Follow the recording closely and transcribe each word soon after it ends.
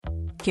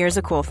Here's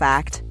a cool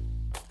fact.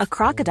 A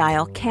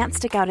crocodile can't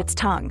stick out its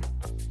tongue.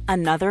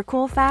 Another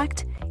cool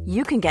fact,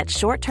 you can get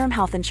short-term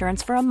health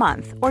insurance for a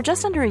month or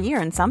just under a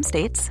year in some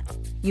states.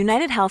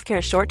 United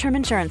Healthcare short-term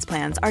insurance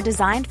plans are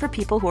designed for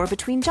people who are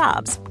between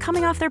jobs,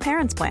 coming off their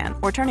parents' plan,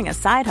 or turning a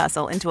side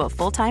hustle into a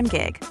full-time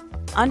gig.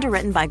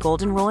 Underwritten by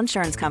Golden Rule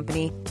Insurance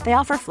Company, they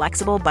offer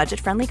flexible,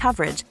 budget-friendly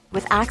coverage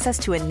with access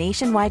to a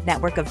nationwide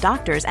network of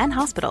doctors and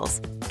hospitals.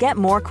 Get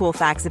more cool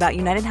facts about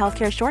United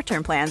Healthcare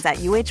short-term plans at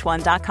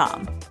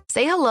uh1.com.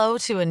 Say hello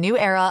to a new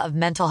era of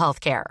mental health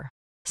care.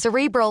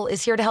 Cerebral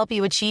is here to help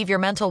you achieve your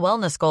mental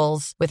wellness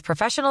goals with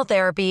professional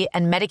therapy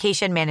and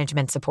medication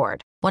management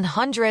support.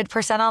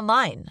 100%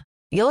 online.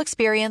 You'll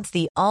experience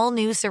the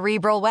all-new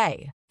Cerebral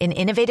Way, an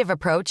innovative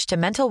approach to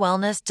mental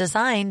wellness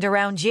designed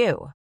around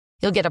you.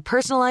 You'll get a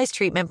personalized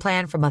treatment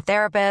plan from a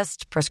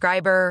therapist,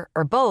 prescriber,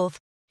 or both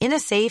in a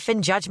safe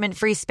and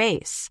judgment-free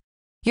space.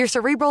 Your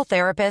Cerebral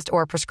therapist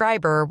or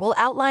prescriber will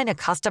outline a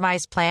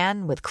customized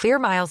plan with clear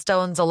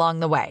milestones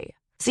along the way,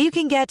 so you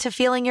can get to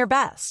feeling your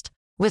best.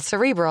 With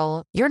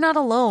Cerebral, you're not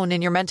alone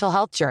in your mental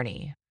health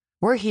journey.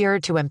 We're here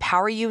to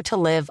empower you to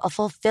live a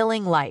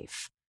fulfilling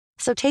life.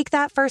 So take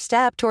that first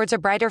step towards a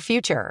brighter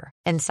future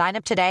and sign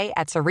up today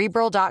at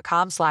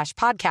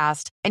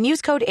Cerebral.com/podcast and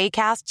use code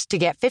ACAST to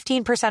get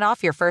 15%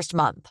 off your first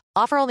month.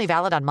 Offer only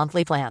valid on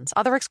monthly plans.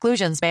 Other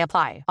exclusions may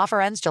apply.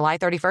 Offer ends July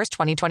 31st,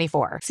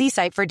 2024. See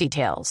site for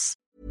details.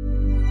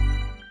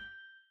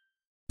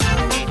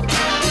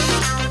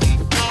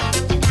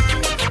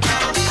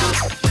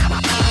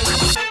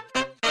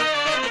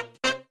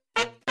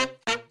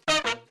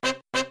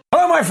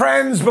 My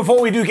friends,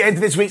 before we do get into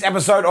this week's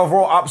episode of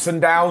Raw Ups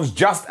and Downs,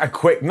 just a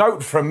quick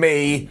note from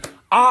me.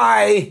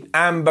 I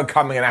am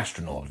becoming an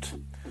astronaut.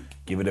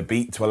 Give it a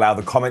beat to allow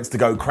the comments to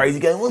go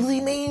crazy, going, what does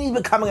he mean he's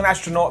becoming an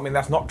astronaut? I mean,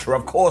 that's not true.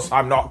 Of course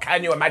I'm not.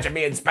 Can you imagine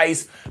me in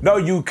space? No,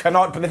 you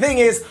cannot. But the thing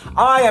is,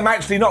 I am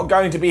actually not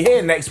going to be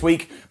here next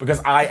week because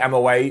I am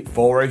away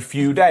for a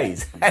few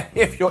days. And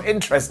if you're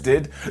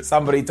interested,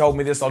 somebody told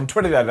me this on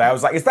Twitter the other day. I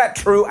was like, is that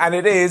true? And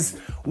it is.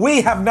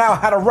 We have now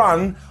had a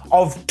run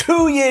of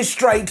 2 years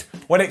straight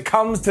when it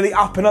comes to the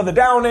up and other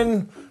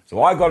downing.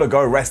 So I gotta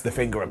go rest the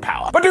finger of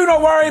power. But do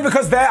not worry,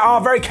 because there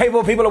are very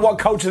capable people at What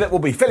Culture that will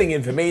be filling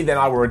in for me. Then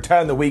I will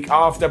return the week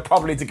after,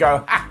 probably to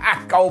go,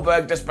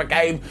 Goldberg just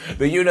became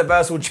the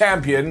Universal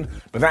Champion.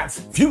 But that's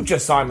future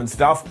Simon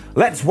stuff.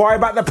 Let's worry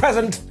about the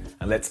present,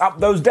 and let's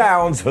up those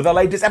downs for the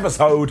latest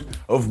episode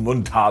of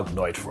Montag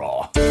Night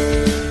Raw.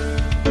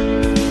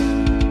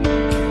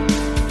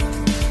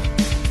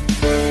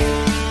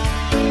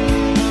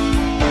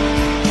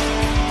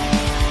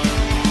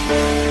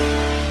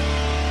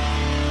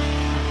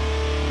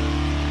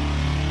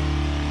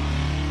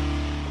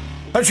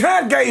 So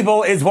Chad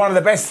Gable is one of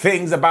the best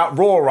things about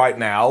Raw right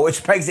now,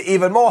 which makes it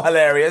even more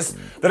hilarious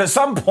that at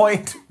some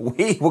point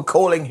we were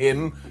calling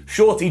him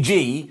Shorty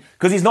G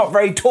because he's not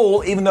very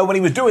tall, even though when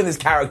he was doing this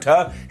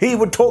character, he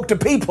would talk to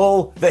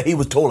people that he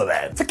was taller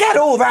than. Forget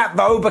all that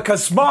though,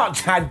 because smart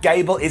Chad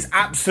Gable is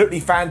absolutely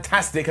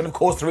fantastic, and of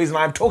course the reason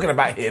I'm talking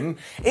about him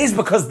is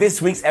because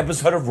this week's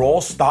episode of Raw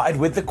started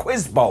with the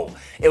Quiz Bowl.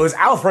 It was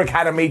Alpha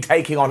Academy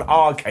taking on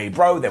RK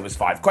Bro. There was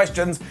 5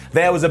 questions,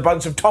 there was a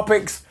bunch of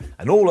topics,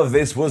 and all of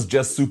this was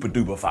just super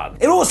duper fun.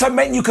 It also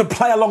meant you could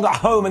play along at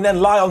home and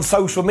then lie on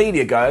social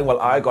media going, well,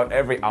 I got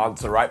every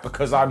answer right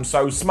because I'm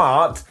so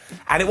smart.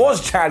 And it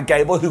was Chad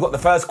Gable who got the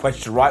first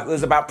question right. It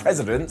was about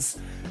presidents.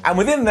 And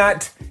within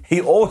that,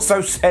 he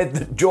also said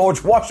that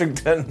George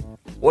Washington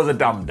was a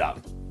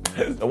dum-dum.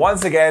 So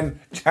once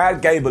again,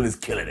 Chad Gable is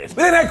killing it.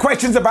 We then had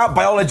questions about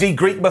biology,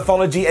 Greek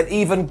mythology, and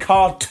even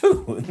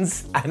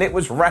cartoons. And it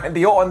was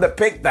Randy Orton that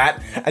picked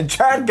that. And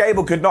Chad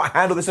Gable could not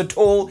handle this at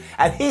all.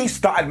 And he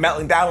started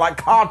melting down like,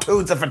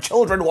 cartoons are for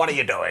children, what are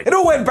you doing? It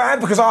all went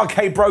bad because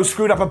RK Bro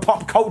screwed up a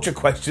pop culture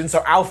question.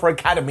 So Alpha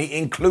Academy,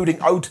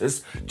 including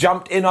Otis,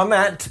 jumped in on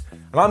that.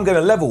 And I'm going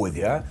to level with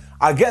you.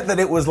 I get that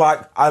it was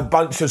like a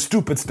bunch of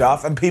stupid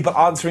stuff and people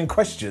answering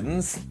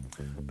questions.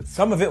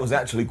 Some of it was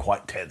actually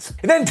quite tense.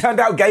 It then turned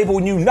out Gable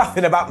knew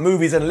nothing about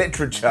movies and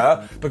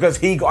literature because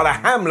he got a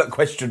Hamlet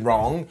question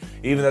wrong,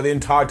 even though the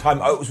entire time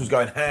Otis was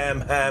going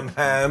ham.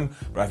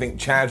 But I think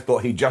Chad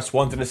thought he just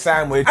wanted a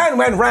sandwich. And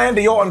when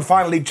Randy Orton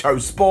finally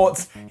chose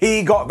sports,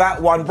 he got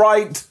that one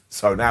right.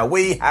 So now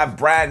we have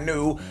brand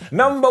new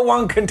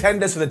 #1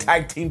 contenders for the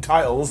tag team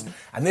titles,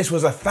 and this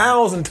was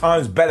 1,000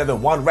 times better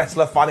than one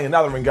wrestler finding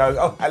another and going,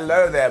 oh,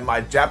 hello there,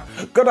 my chap.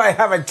 Could I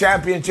have a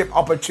championship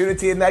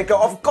opportunity? And they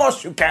go, of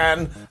course you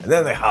can. And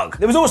then they hug.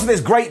 There was also this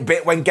great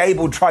bit when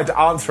Gable tried to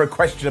answer a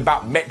question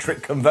about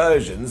metric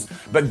conversions,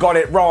 but got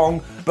it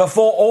wrong,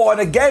 before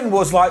Orton again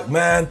was like,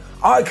 man,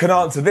 I can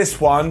answer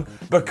this one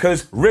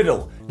because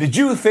Riddle. Did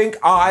you think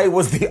I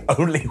was the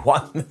only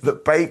one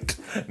that baked?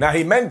 Now,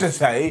 he meant to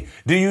say,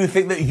 do you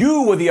think that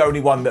you were the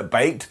only one that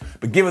baked?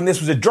 But given this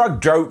was a drug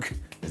joke,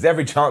 there's There's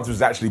every chance it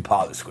was actually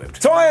part of the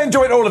script. So I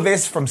enjoyed all of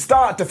this from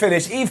start to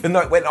finish, even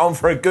though it went on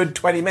for a good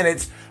 20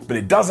 minutes, but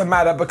it doesn't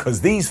matter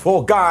because these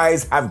four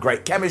guys have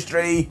great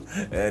chemistry,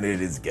 and it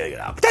is getting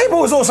up. Gable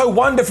was also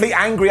wonderfully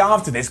angry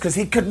after this because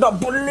he could not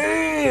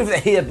believe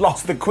that he had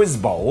lost the Quiz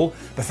Bowl,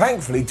 but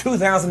thankfully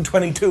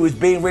 2022 is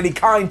being really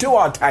kind to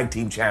our tag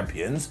team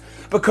champions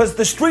because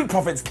the Street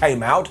Profits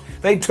came out,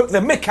 they took the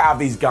mick out of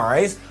these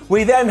guys,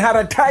 we then had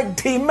a tag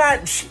team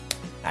match,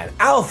 and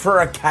Alpha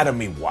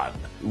Academy won.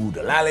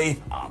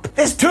 Oodalally up.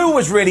 This too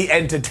was really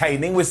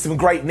entertaining with some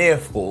great near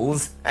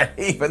falls, and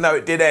even though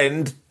it did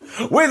end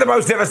with the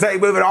most devastating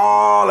move in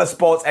all of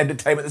sports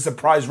entertainment, the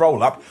surprise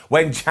roll-up,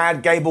 when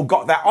Chad Gable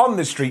got that on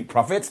the Street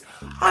Profits,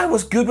 I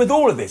was good with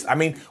all of this. I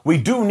mean, we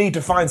do need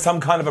to find some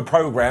kind of a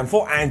program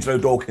for Angelo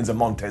Dawkins and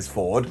Montez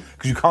Ford,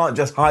 because you can't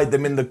just hide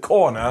them in the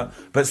corner,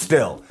 but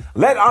still,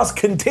 let us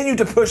continue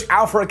to push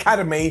Alpha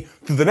Academy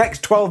through the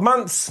next 12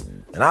 months,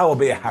 and I will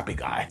be a happy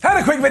guy.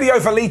 Had a quick video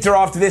for Lita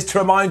after this to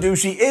remind you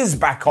she is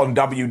back on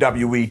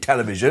WWE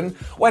television,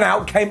 when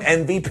out came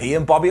MVP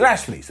and Bobby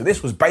Lashley. So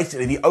this was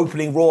basically the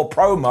opening Raw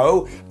promo,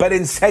 but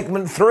in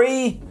segment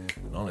 3,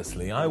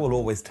 honestly, I will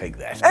always take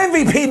that.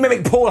 MVP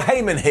mimicked Paul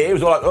Heyman here. He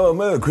was all like, oh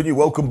man, could you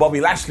welcome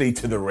Bobby Lashley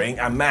to the ring?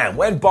 And man,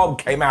 when Bob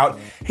came out,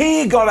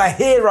 he got a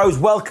hero's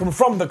welcome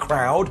from the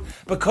crowd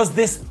because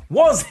this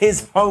was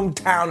his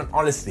hometown. And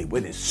honestly,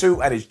 with his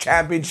suit and his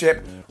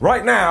championship,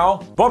 right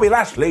now, Bobby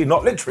Lashley,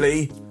 not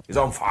literally, is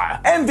on fire.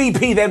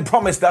 MVP then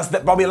promised us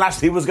that Bobby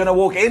Lashley was going to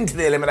walk into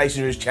the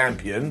elimination as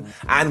champion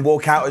and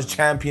walk out as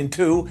champion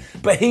too,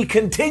 but he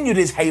continued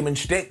his Heyman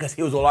shtick because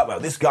he was all like, well,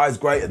 this guy's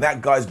great and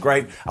that guy's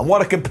great and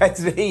what a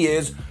competitor he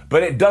is,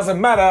 but it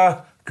doesn't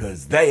matter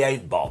because they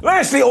ain't Bob.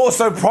 Lashley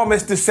also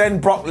promised to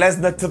send Brock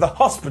Lesnar to the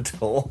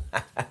hospital,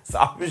 so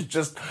I was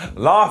just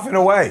laughing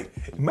away.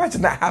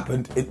 Imagine that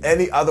happened in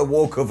any other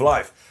walk of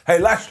life. Hey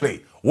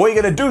Lashley, what are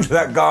you going to do to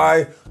that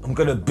guy? I'm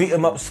going to beat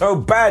him up so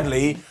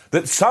badly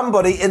that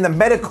somebody in the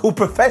medical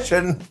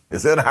profession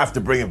is going to have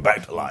to bring him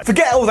back to life.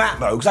 Forget all that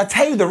though, because I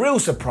tell you the real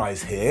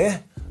surprise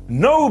here,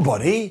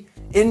 nobody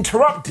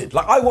interrupted.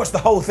 Like I watched the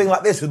whole thing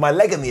like this with my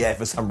leg in the air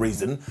for some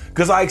reason,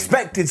 because I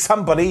expected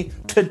somebody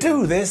to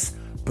do this,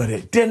 but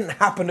it didn't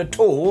happen at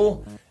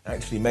all.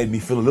 Actually made me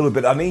feel a little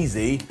bit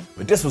uneasy,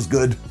 but this was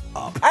good.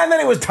 Up. And then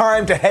it was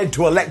time to head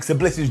to Alexa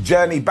Bliss's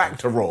journey back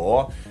to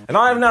Raw, and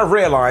I have now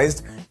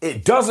realized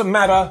it doesn't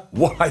matter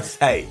what I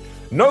say.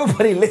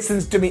 Nobody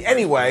listens to me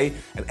anyway,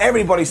 and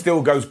everybody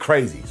still goes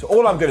crazy. So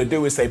all I'm going to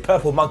do is say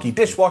Purple Monkey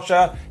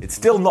Dishwasher, it's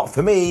still not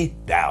for me,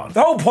 down.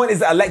 The whole point is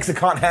that Alexa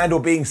can't handle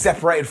being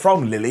separated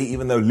from Lily,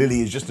 even though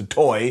Lily is just a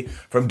toy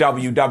from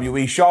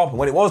WWE Shop, and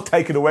when it was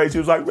taken away, she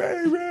was like,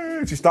 "Ray, Ray."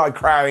 She started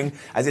crying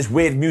as this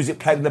weird music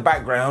played in the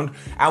background,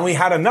 and we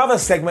had another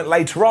segment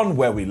later on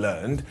where we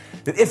learned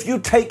that if you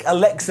take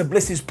Alexa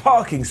Bliss's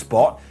parking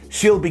spot,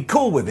 she'll be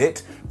cool with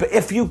it, but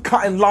if you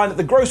cut in line at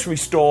the grocery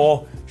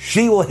store,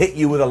 she will hit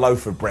you with a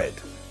loaf of bread.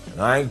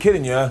 And I ain't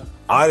kidding you,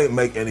 I didn't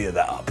make any of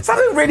that up.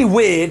 Something really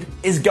weird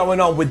is going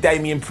on with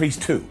Damian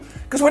Priest too,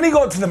 because when he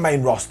got to the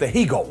main roster,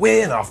 he got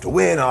win after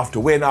win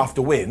after win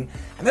after win,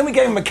 and then we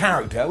gave him a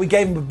character, we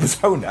gave him a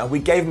persona, we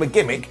gave him a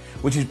gimmick,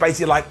 which is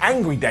basically like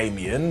Angry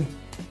Damian,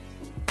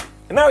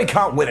 and now he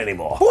can't win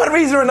anymore. For one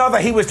reason or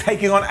another, he was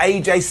taking on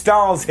AJ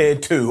Styles here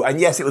too,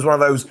 and yes, it was one of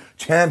those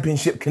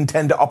championship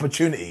contender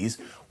opportunities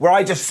where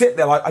I just sit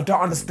there like, I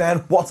don't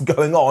understand what's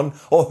going on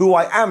or who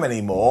I am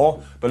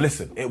anymore. But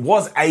listen, it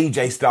was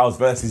AJ Styles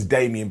versus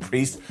Damian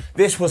Priest.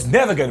 This was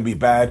never going to be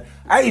bad.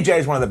 AJ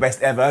is one of the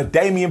best ever.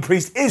 Damian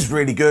Priest is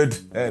really good,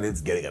 and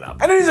it's getting it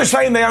up. And it is a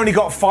shame they only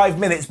got 5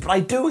 minutes, but I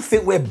do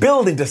think we're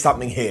building to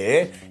something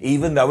here,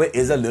 even though it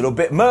is a little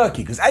bit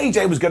murky, because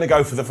AJ was going to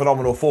go for the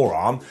phenomenal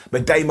forearm,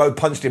 but Damo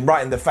punched him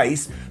right in the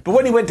face. But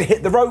when he went to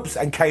hit the ropes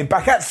and came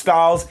back at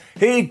Styles,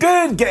 he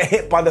did get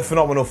hit by the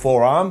phenomenal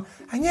forearm.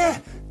 And yeah,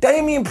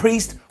 Damian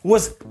Priest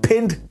was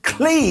pinned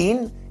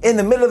clean in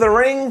the middle of the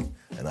ring,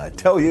 and I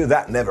tell you,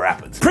 that never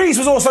happens. Priest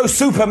was also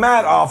super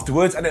mad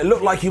afterwards, and it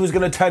looked like he was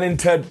going to turn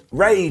into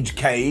Rage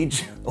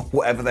Cage, or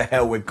whatever the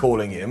hell we're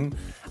calling him.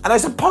 And I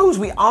suppose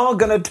we are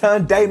going to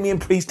turn Damian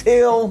Priest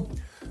heel,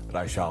 but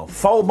I shall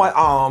fold my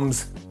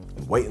arms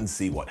and wait and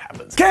see what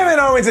happens. Kevin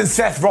Owens and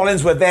Seth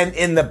Rollins were then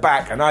in the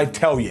back, and I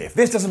tell you, if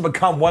this doesn't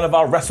become one of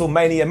our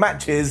WrestleMania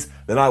matches,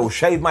 then I will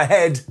shave my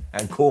head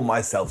and call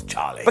myself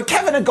Charlie. But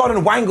Kevin had gone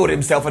and wangled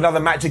himself another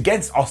match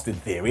against Austin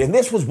Theory, and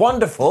this was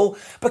wonderful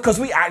because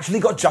we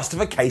actually got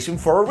justification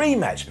for a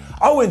rematch.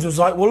 Owens was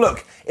like, well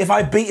look, if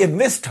I beat him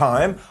this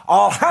time,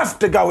 I'll have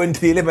to go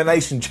into the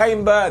Elimination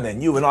Chamber, and then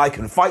you and I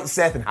can fight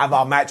Seth and have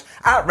our match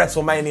at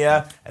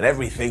WrestleMania, and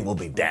everything will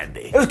be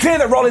dandy. It was clear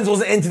that Rollins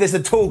wasn't into this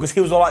at all because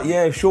he was all like,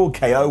 yeah, sure,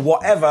 KO,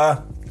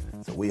 whatever.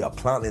 So we are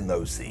planting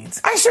those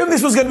seeds. I assumed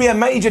this was going to be a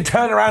major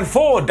turnaround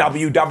for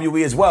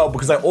WWE as well,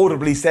 because I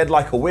audibly said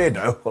like a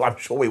weirdo, well, I'm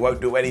sure we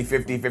won't do any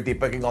 50-50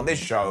 booking on this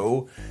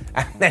show.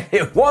 And then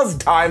it was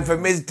time for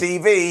Miz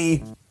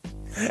TV.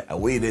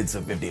 And we did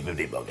some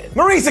 50-50 booking.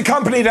 Maryse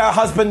accompanied her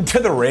husband to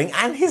the ring,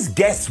 and his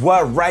guests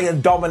were Rey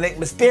and Dominic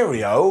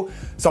Mysterio.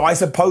 So I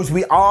suppose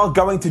we are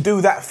going to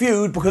do that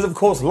feud because, of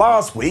course,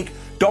 last week,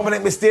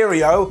 Dominic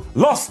Mysterio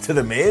lost to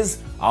The Miz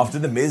after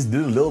The Miz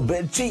did a little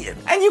bit of cheating.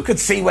 And you could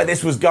see where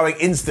this was going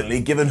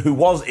instantly, given who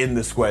was in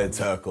the squared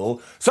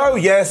circle. So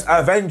yes,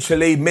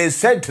 eventually Miz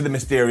said to the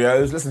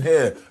Mysterios, listen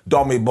here,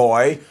 Dommy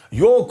boy,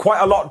 you're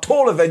quite a lot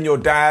taller than your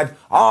dad.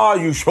 Are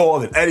you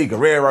sure that Eddie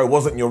Guerrero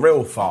wasn't your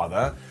real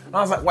father? And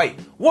I was like, wait,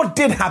 what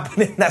did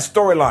happen in that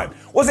storyline?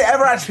 Was it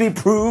ever actually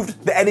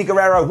proved that Eddie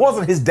Guerrero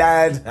wasn't his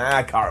dad?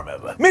 I can't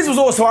remember. Miz was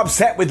also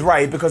upset with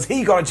Rey because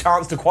he got a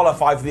chance to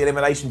qualify for the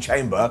Elimination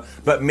Chamber,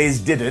 but Miz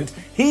didn't.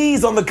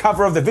 He's on the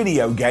cover of the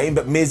video game,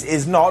 but Miz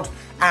is not.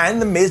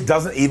 And The Miz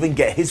doesn't even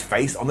get his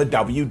face on the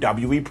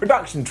WWE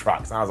production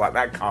trucks. And I was like,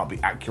 that can't be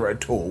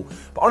accurate at all.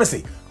 But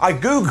honestly, I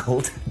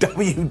Googled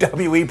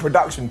WWE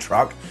production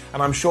truck,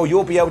 and I'm sure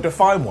you'll be able to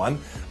find one.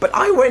 But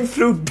I went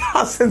through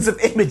dozens of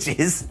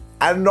images,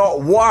 and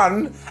not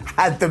one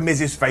had The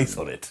Miz's face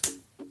on it.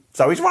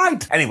 So he's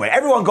right. Anyway,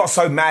 everyone got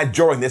so mad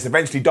during this,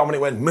 eventually Dominic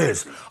went,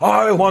 Miz,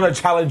 I want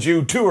to challenge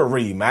you to a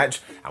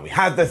rematch. And we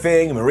had the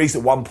thing, and Maryse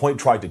at one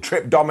point tried to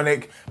trip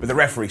Dominic, but the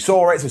referee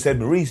saw it, so said,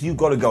 Maryse, you've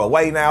got to go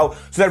away now.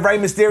 So then Rey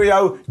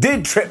Mysterio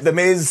did trip The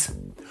Miz,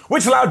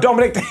 which allowed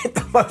Dominic to hit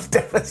the most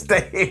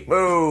devastating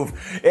move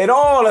in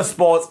all of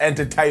sports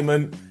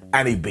entertainment,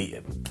 and he beat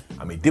him.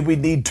 I mean, did we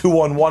need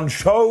 2-on-1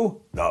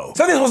 show? No.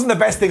 So this wasn't the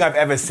best thing I've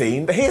ever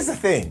seen, but here's the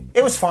thing.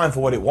 It was fine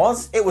for what it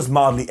was. It was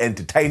mildly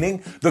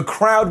entertaining. The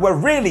crowd were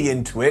really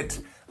into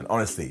it. And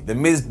honestly, The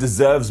Miz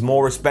deserves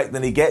more respect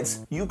than he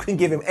gets. You can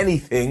give him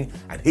anything,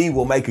 and he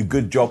will make a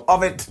good job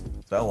of it.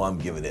 So I'm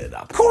giving it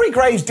up. Corey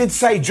Graves did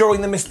say during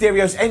the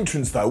Mysterio's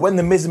entrance, though, when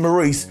The Miz and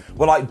Maryse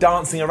were like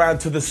dancing around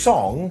to the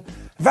song,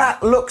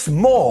 that looks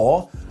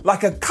more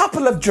like a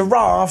couple of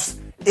giraffes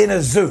in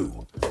a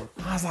zoo.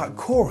 I was like,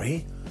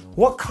 Corey,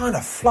 what kind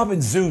of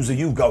flubbing zoos are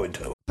you going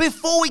to?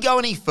 Before we go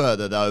any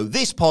further, though,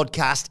 this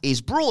podcast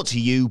is brought to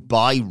you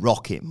by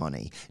Rocket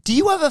Money. Do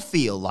you ever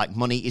feel like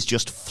money is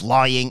just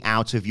flying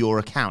out of your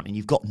account and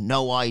you've got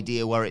no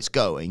idea where it's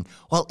going?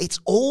 Well, it's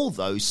all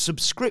those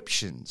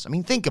subscriptions. I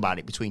mean, think about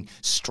it. Between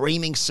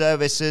streaming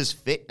services,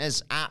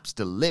 fitness apps,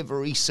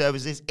 delivery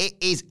services, it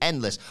is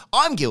endless.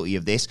 I'm guilty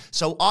of this,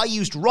 so I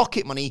used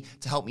Rocket Money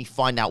to help me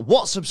find out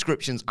what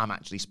subscriptions I'm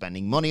actually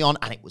spending money on,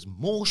 and it was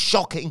more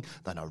shocking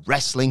than a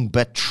wrestling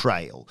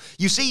betrayal.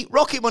 You see,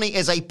 Rocket Money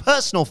is a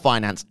personal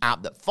finance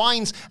app that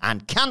finds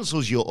and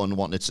cancels your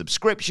unwanted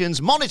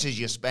subscriptions, monitors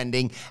your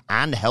spending,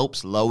 and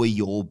helps lower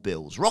your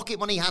bills. Rocket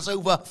Money has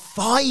over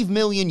 5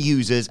 million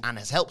users and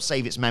has helped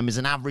save its members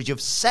an average of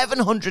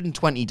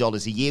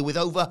 $720 a year with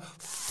over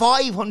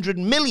 $500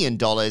 million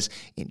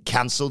in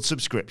cancelled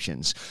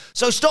subscriptions.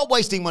 So stop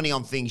wasting money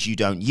on things you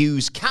don't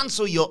use.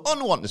 Cancel your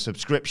unwanted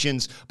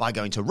subscriptions by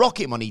going to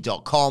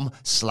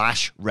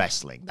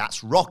rocketmoney.com/wrestling.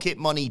 That's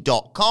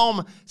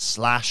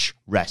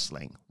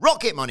rocketmoney.com/wrestling.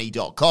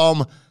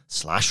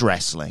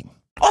 rocketmoney.com/wrestling.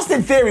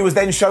 Austin Theory was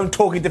then shown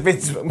talking to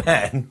Vince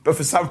McMahon, but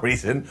for some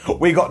reason,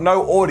 we got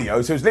no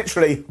audio, so it was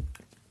literally,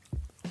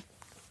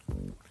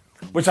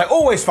 which I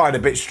always find a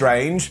bit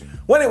strange,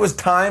 when it was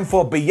time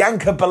for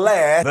Bianca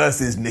Belair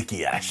versus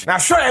Nikki Ash. Now,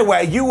 straight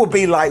away, you will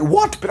be like,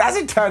 what? But as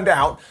it turned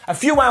out, a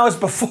few hours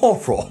before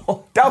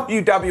Raw,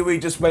 WWE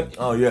just went,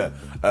 oh yeah,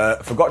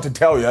 forgot to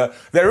tell you,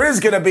 there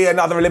is going to be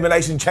another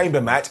Elimination Chamber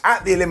match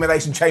at the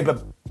Elimination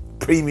Chamber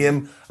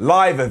Premium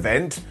Live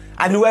event,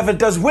 and whoever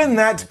does win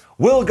that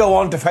will go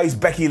on to face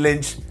Becky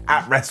Lynch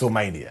at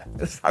WrestleMania.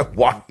 It's like,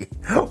 why?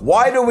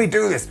 Why do we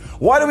do this?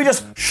 Why do we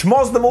just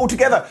schmoz them all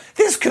together?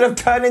 This could have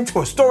turned into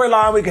a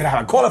storyline. We could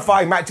have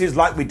qualifying matches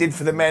like we did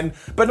for the men.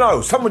 But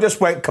no, someone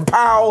just went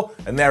kapow,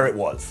 and there it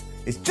was.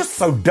 It's just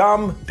so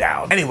dumb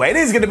down. Anyway, it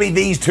is going to be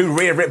these two,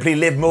 Rhea Ripley,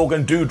 Liv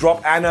Morgan,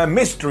 Doudrop, and a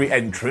mystery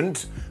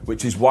entrant,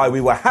 which is why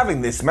we were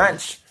having this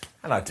match.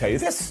 And I tell you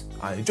this,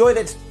 I enjoyed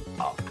it.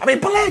 I mean,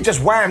 Belair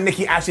just whammed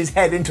Nikki Ash's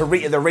head into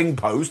Rita the ring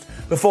post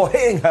before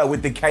hitting her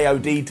with the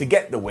KOD to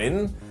get the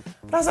win.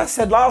 But as I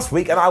said last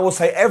week, and I will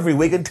say every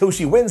week until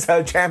she wins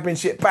her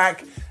championship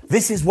back,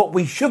 this is what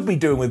we should be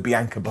doing with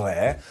Bianca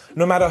Belair.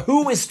 No matter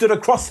who is stood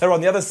across her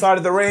on the other side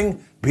of the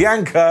ring,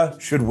 Bianca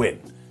should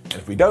win. And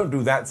if we don't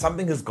do that,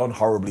 something has gone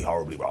horribly,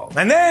 horribly wrong.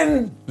 And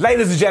then,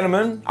 ladies and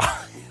gentlemen,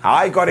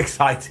 I got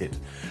excited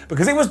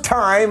because it was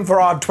time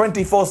for our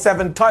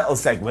 24/7 title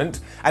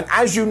segment. And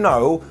as you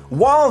know,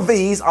 while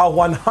these are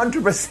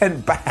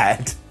 100%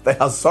 bad, they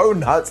are so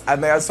nuts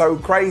and they are so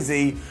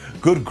crazy,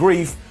 good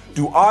grief,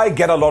 do I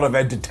get a lot of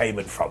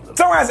entertainment from them.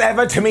 So as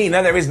ever,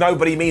 Tamina, there is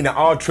nobody meaner,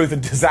 R-Truth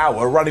and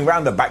Tozawa running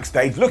around the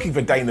backstage looking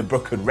for Dana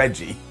Brooke and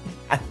Reggie.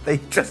 And they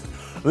just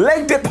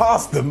legged it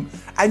past them,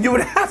 and you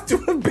would have to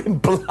have been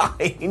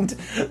blind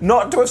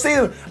not to have seen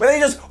them. But they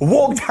just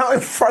walked out in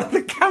front of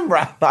the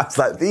camera. I was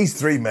like, these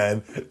three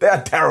men, they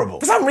are terrible.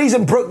 For some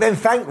reason, Brooke then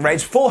thanked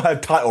Reg for her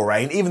title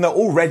reign, even though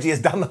all Reggie has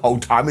done the whole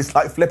time is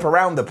like flip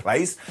around the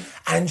place,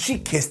 and she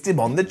kissed him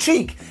on the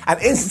cheek. And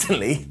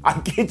instantly, I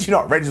kid you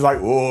not, Reg was like,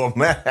 oh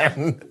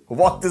man,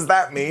 what does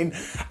that mean?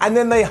 And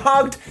then they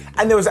hugged,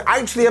 and there was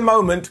actually a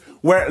moment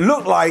where it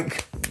looked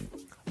like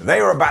they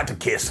were about to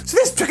kiss. So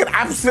this took an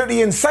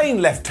absolutely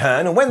insane left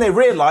turn, and when they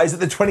realised that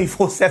the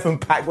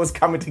 24/7 pack was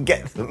coming to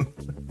get them,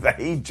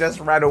 they just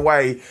ran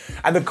away.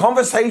 And the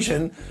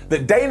conversation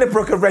that Dana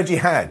Brooke and Reggie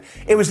had,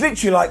 it was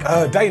literally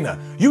like, Dana,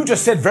 you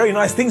just said very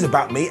nice things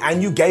about me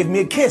and you gave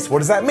me a kiss. What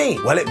does that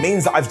mean? Well, it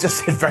means that I've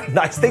just said very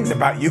nice things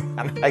about you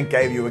and I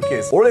gave you a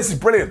kiss. All this is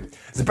brilliant.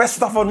 It's the best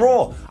stuff on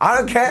Raw. I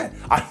don't care.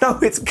 I know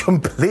it's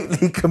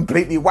completely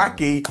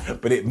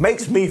wacky, but it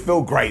makes me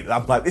feel great.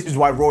 I'm like, this is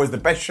why Raw is the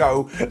best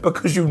show,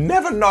 because you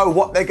never know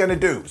what they're going to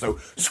do. So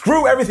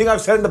screw everything I've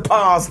said in the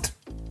past.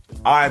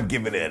 I'm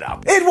giving it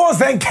up. It was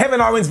then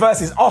Kevin Owens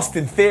versus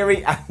Austin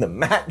Theory, and the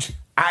match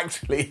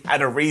actually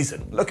had a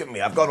reason. Look at me,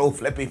 I've got all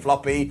flippy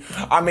floppy.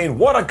 I mean,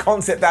 what a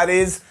concept that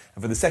is.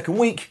 And for the second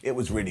week, it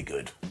was really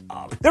good.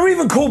 There were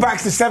even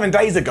callbacks to 7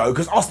 days ago,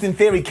 because Austin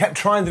Theory kept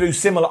trying to do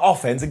similar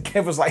offense, and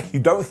Kev was like, you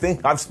don't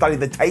think I've studied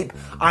the tape?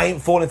 I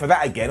ain't falling for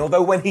that again.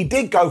 Although when he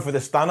did go for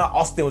the stunner,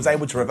 Austin was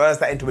able to reverse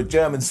that into a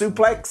German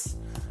suplex.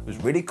 It was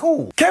really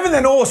cool. Kevin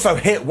then also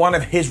hit one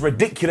of his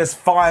ridiculous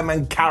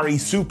fireman carry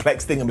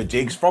suplex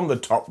thingamajigs from the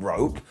top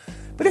rope.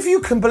 But if you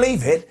can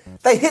believe it,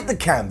 they hit the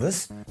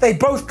canvas, they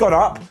both got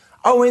up,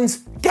 Owens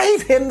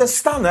gave him the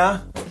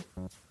stunner,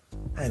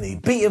 and he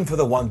beat him for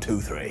the 1,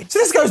 2, 3. So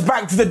this goes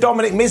back to the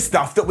Dominic Miz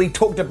stuff that we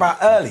talked about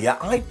earlier.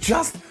 I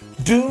just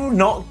do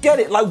not get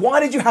it. Like, why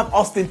did you have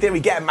Austin Theory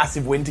get a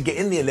massive win to get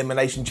in the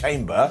Elimination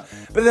Chamber,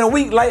 but then a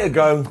week later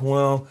go,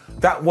 well,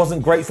 that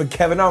wasn't great for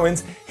Kevin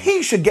Owens,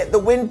 he should get the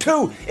win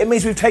too. It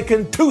means we've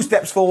taken 2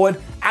 steps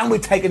forward and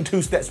we've taken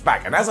 2 steps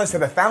back. And as I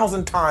said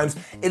 1,000 times,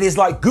 it is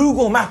like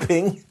Google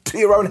mapping to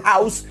your own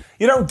house.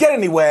 You don't get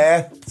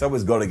anywhere,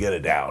 someone's got to get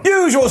it down.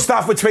 Usual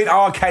stuff between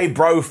RK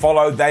Bro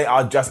followed. They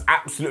are just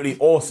absolutely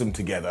awesome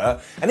together.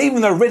 And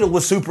even though Riddle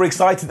was super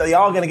excited that they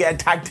are going to get a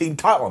tag team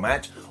title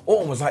match,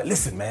 Orton was like,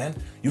 listen, man,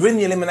 you're in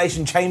the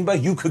Elimination Chamber,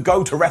 you could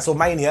go to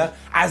WrestleMania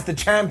as the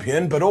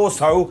champion, but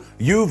also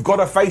you've got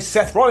to face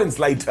Seth Rollins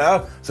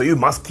later, so you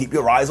must keep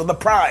your eyes on the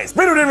prize.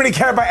 Riddle didn't really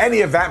care about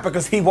any of that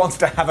because he wants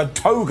to have a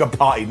toga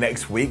party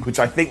next week, which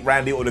I think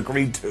Randy would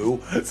agree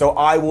to, so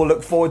I will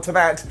look forward to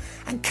that.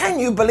 And can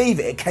you believe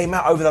it? It came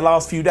out over the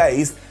last few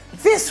days.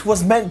 This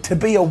was meant to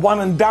be a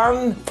one and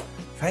done.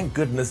 Thank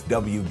goodness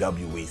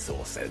WWE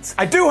saw sense.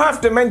 I do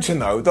have to mention,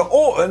 though, that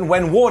Orton,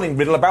 when warning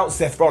Riddle about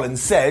Seth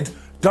Rollins, said,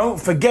 don't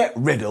forget,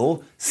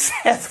 Riddle,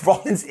 Seth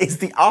Rollins is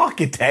the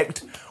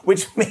architect,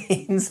 which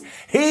means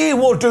he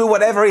will do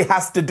whatever he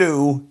has to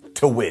do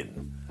to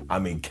win. I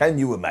mean, can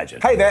you imagine?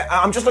 Hey there,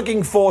 I'm just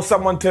looking for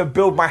someone to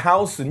build my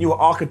house, and you're an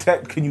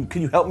architect. Can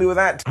you help me with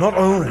that? Not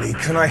only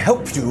can I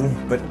help you,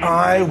 but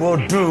I will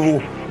do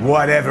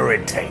whatever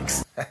it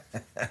takes.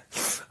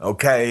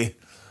 Okay,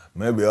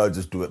 maybe I'll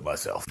just do it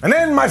myself. And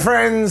then, my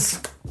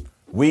friends,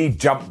 we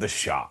jumped the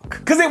shark.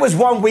 Because it was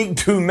 1 week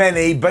too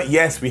many, but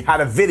yes, we had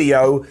a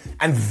video,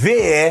 and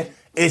Veer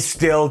is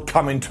still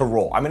coming to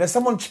Raw. I mean, has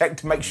someone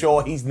checked to make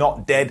sure he's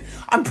not dead?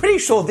 I'm pretty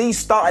sure these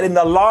started in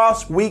the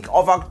last week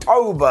of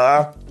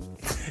October.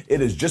 It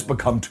has just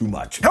become too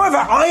much. However,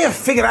 I have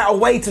figured out a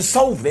way to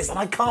solve this, and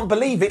I can't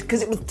believe it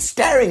because it was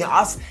staring at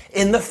us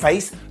in the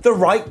face the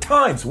right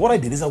time. So what I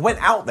did is I went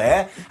out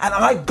there and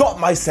I got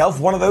myself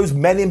one of those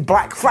Men in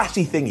Black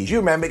flashy thingies. You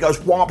remember, it goes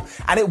whomp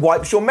and it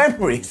wipes your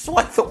memory. So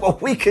I thought, well,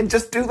 we can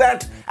just do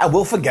that and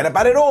we'll forget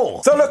about it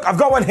all. So look, I've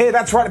got one here.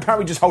 That's right.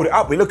 Apparently, just hold it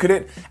up. We look at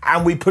it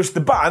and we push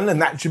the button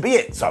and that should be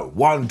it. So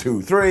 1,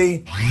 2,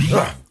 3.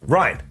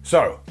 Right.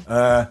 So,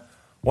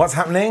 what's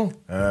happening?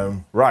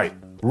 Right.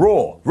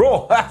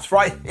 Raw, that's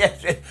right,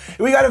 yes.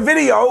 We got a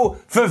video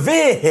for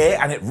Veer here,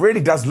 and it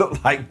really does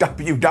look like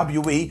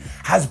WWE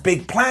has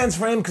big plans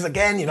for him, because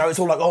again, you know, it's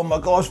all like, oh my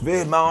gosh,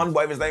 Veer Man,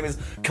 whatever his name is,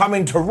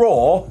 coming to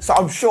Raw, so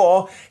I'm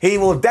sure he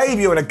will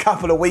debut in a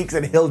couple of weeks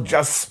and he'll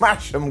just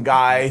smash some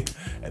guy,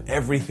 and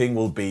everything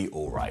will be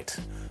alright.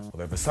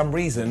 Although for some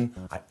reason,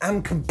 I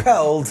am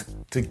compelled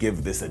to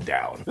give this a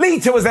down.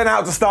 Lita was then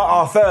out to start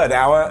our third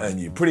hour, and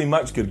you pretty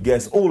much could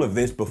guess all of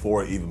this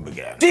before it even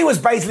began. She was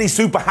basically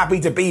super happy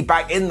to be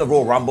back in the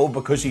Royal Rumble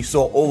because she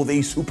saw all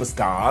these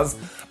superstars,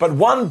 but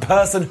one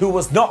person who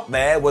was not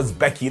there was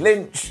Becky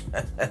Lynch,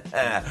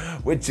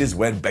 which is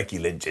when Becky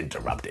Lynch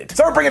interrupted.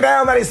 So bring it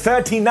down, that is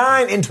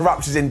 39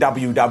 interruptions in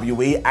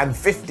WWE and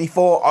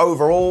 54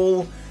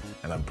 overall.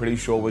 And I'm pretty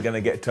sure we're going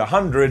to get to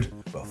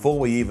 100 before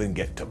we even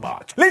get to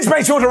March. Lynch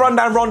made sure to run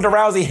down Ronda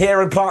Rousey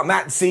here and plant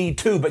that seed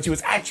too, but she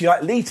was actually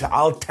like, Lita,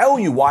 I'll tell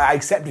you why I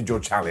accepted your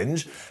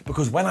challenge,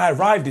 because when I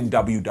arrived in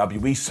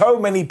WWE, so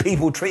many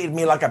people treated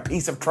me like a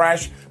piece of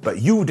trash,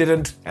 but you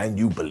didn't, and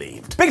you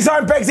believed. Big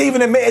Time Bex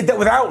even admitted that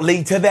without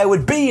Lita, there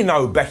would be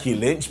no Becky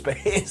Lynch, but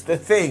here's the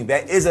thing,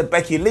 there is a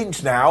Becky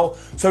Lynch now,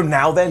 so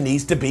now there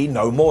needs to be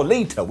no more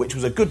Lita, which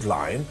was a good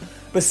line.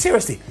 But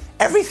seriously,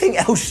 everything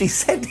else she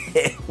said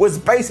here was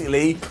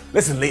basically,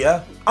 listen,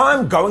 Lita,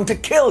 I'm going to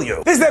kill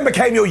you. This then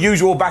became your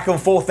usual back and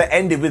forth that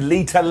ended with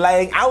Lita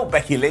laying out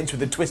Becky Lynch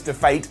with the twist of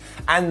fate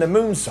and the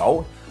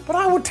moonsault. But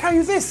I will tell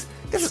you this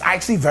was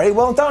actually very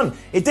well done.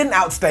 It didn't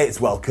outstay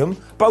its welcome.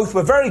 Both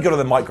were very good on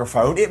the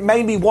microphone. It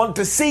made me want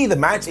to see the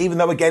match, even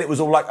though again it was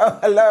all like, oh,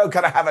 hello,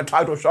 can I have a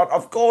title shot?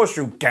 Of course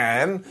you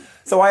can.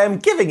 So I am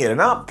giving it an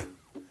up.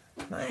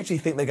 I actually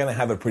think they're going to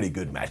have a pretty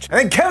good match. And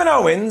then Kevin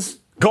Owens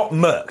got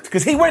murked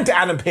because he went to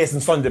Adam Pearce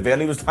and Sonya Deville.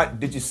 He was like,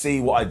 did you see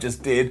what I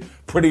just did?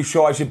 Pretty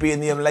sure I should be in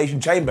the Elimination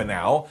Chamber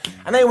now.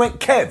 And they went,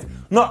 Kev,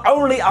 not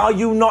only are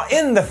you not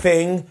in the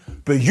thing,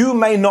 but you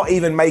may not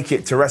even make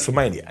it to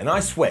WrestleMania. And I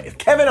swear, if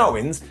Kevin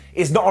Owens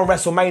is not on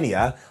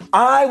WrestleMania,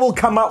 I will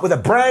come up with a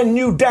brand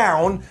new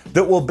down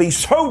that will be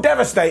so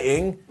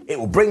devastating, it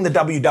will bring the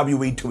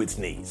WWE to its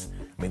knees.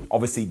 I mean,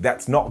 obviously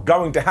that's not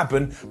going to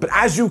happen, but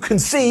as you can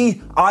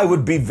see, I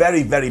would be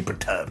very, very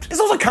perturbed. This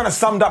also kind of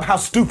summed up how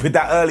stupid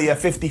that earlier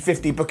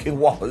 50-50 booking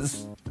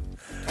was,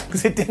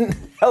 because it didn't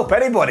help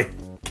anybody.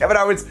 Kevin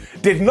Owens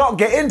did not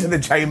get into the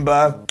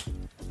chamber.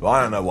 Well,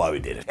 I don't know why we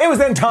did it. It was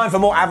then time for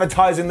more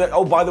advertising that,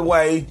 oh, by the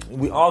way,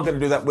 we are going to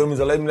do that Women's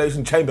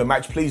Elimination Chamber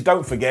match. Please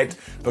don't forget,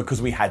 because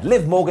we had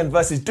Liv Morgan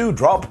versus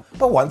Doudrop,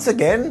 but once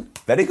again,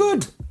 very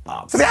good.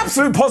 So the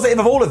absolute positive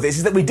of all of this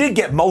is that we did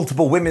get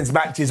multiple women's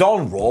matches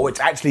on Raw, which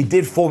actually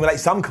did formulate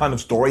some kind of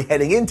story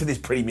heading into this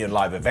premium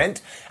live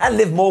event. And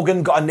Liv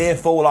Morgan got a near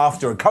fall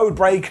after a code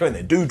breaker, and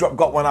then Doudrop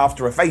got one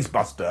after a face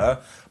buster.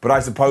 But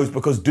I suppose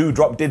because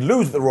Doudrop did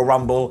lose at the Royal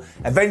Rumble,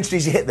 eventually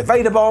she hit the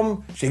Vader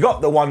Bomb, she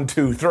got the 1,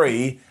 2,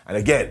 3, and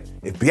again,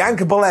 if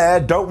Bianca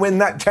Belair don't win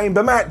that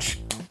chamber match,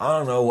 I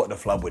don't know what the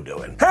flub we're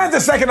doing. And the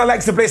second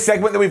Alexa Bliss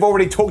segment that we've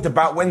already talked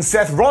about when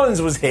Seth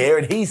Rollins was here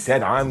and he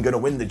said, I'm going to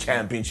win the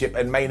championship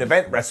and main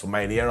event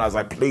WrestleMania. And I was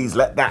like, please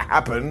let that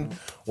happen.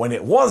 When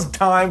it was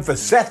time for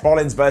Seth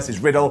Rollins versus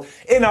Riddle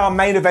in our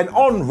main event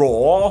on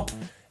Raw.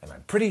 And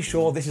I'm pretty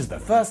sure this is the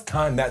first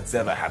time that's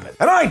ever happened.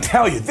 And I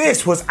tell you,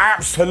 this was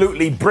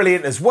absolutely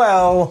brilliant as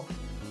well.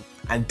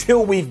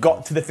 Until we've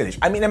got to the finish.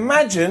 I mean,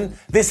 imagine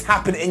this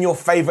happened in your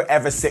favorite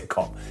ever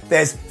sitcom.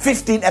 There's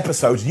 15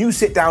 episodes, you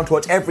sit down to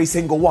watch every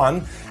single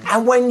one,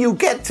 and when you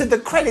get to the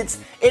credits,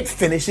 it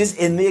finishes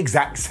in the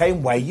exact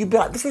same way. You'd be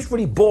like, this is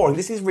really boring,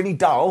 this is really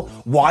dull,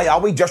 why are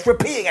we just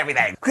repeating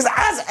everything? Because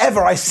as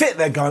ever, I sit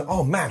there going,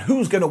 oh man,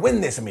 who's gonna win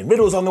this? I mean,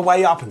 Riddle's on the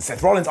way up, and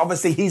Seth Rollins,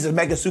 obviously he's a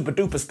mega super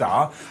duper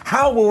star.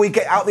 How will we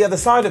get out the other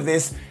side of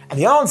this? And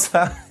the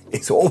answer,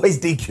 it's always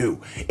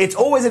DQ. It's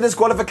always a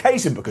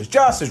disqualification because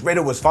just as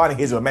Riddle was finding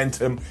his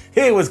momentum,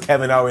 here was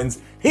Kevin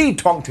Owens. He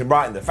tonked him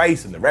right in the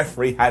face and the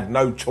referee had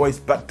no choice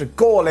but to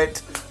call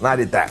it. And I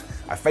did that.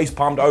 I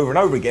facepalmed over and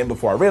over again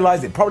before I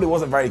realised it probably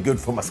wasn't very good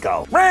for my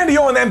skull. Randy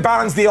Orton then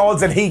balanced the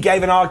odds and he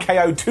gave an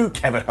RKO to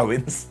Kevin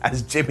Owens.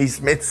 As Jimmy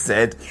Smith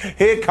said,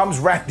 here comes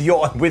Randy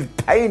Orton with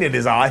pain in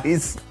his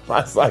eyes.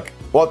 I was like,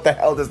 what the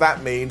hell does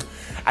that mean?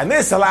 And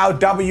this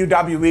allowed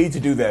WWE to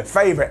do their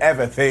favourite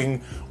ever thing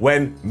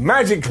when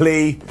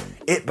magically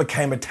it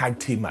became a tag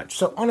team match.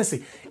 So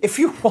honestly, if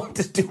you want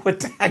to do a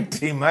tag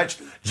team match,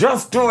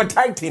 just do a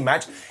tag team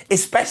match,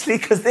 especially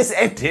because this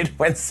ended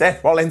when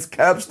Seth Rollins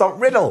curb stomped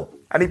Riddle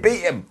and he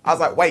beat him. I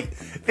was like, wait,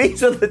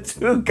 these are the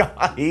two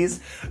guys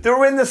that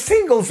were in the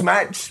singles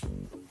match.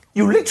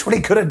 You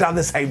literally could have done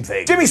the same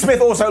thing. Jimmy Smith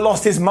also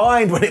lost his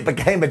mind when it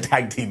became a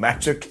tag team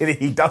match. Clearly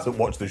he doesn't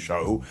watch the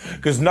show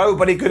because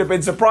nobody could have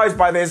been surprised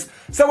by this.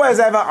 So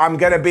as ever, I'm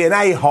going to be an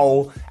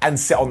a-hole and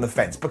sit on the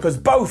fence because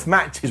both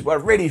matches were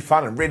really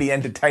fun and really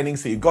entertaining,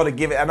 so you've got to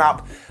give it an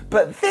up.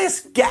 But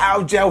this get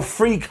out of jail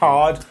free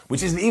card,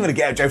 which isn't even a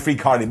get out of jail free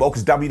card anymore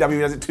because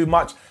WWE does it too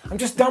much, I'm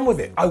just done with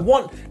it. I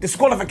want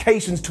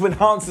disqualifications to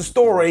enhance the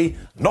story,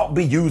 not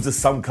be used as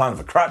some kind of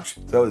a crutch.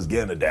 So it's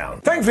getting it down.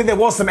 Thankfully, there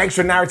was some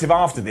extra narrative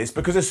after this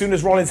because as soon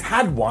as Rollins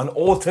had won,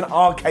 Orton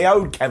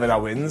RKO'd Kevin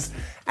Owens.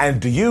 And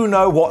do you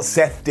know what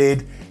Seth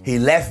did? He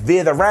left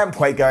via the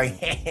rampway going,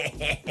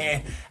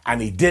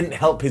 and he didn't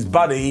help his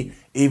buddy,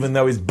 even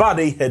though his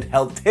buddy had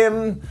helped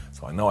him.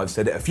 So I know I've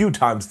said it a few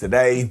times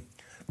today,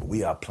 but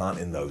we are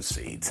planting those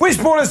seeds. Which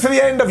brought us to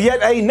the end of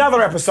yet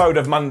another episode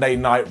of Monday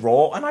Night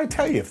Raw. And I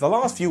tell you, for the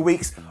last few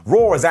weeks,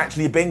 Raw has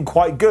actually been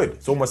quite good.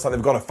 It's almost like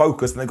they've got a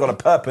focus and they've got a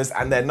purpose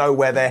and they know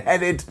where they're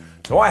headed.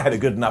 So I had a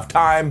good enough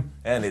time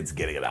and it's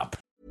getting it up.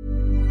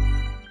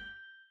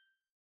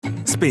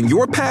 Spin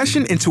your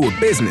passion into a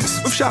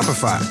business with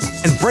Shopify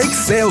and break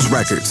sales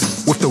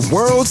records with the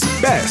world's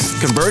best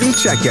converting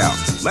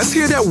checkout. Let's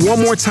hear that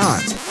one more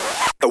time.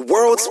 The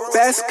world's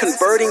best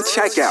converting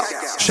checkout.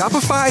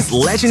 Shopify's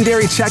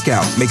legendary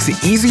checkout makes it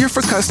easier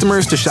for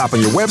customers to shop on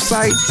your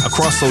website,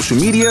 across social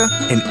media,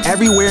 and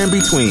everywhere in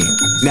between.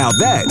 Now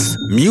that's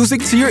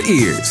music to your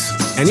ears.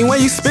 Any way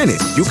you spin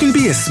it, you can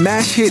be a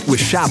smash hit with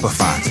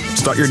Shopify.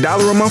 Start your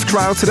 $1 a month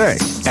trial today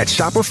at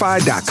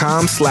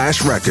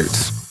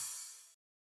shopify.com/records.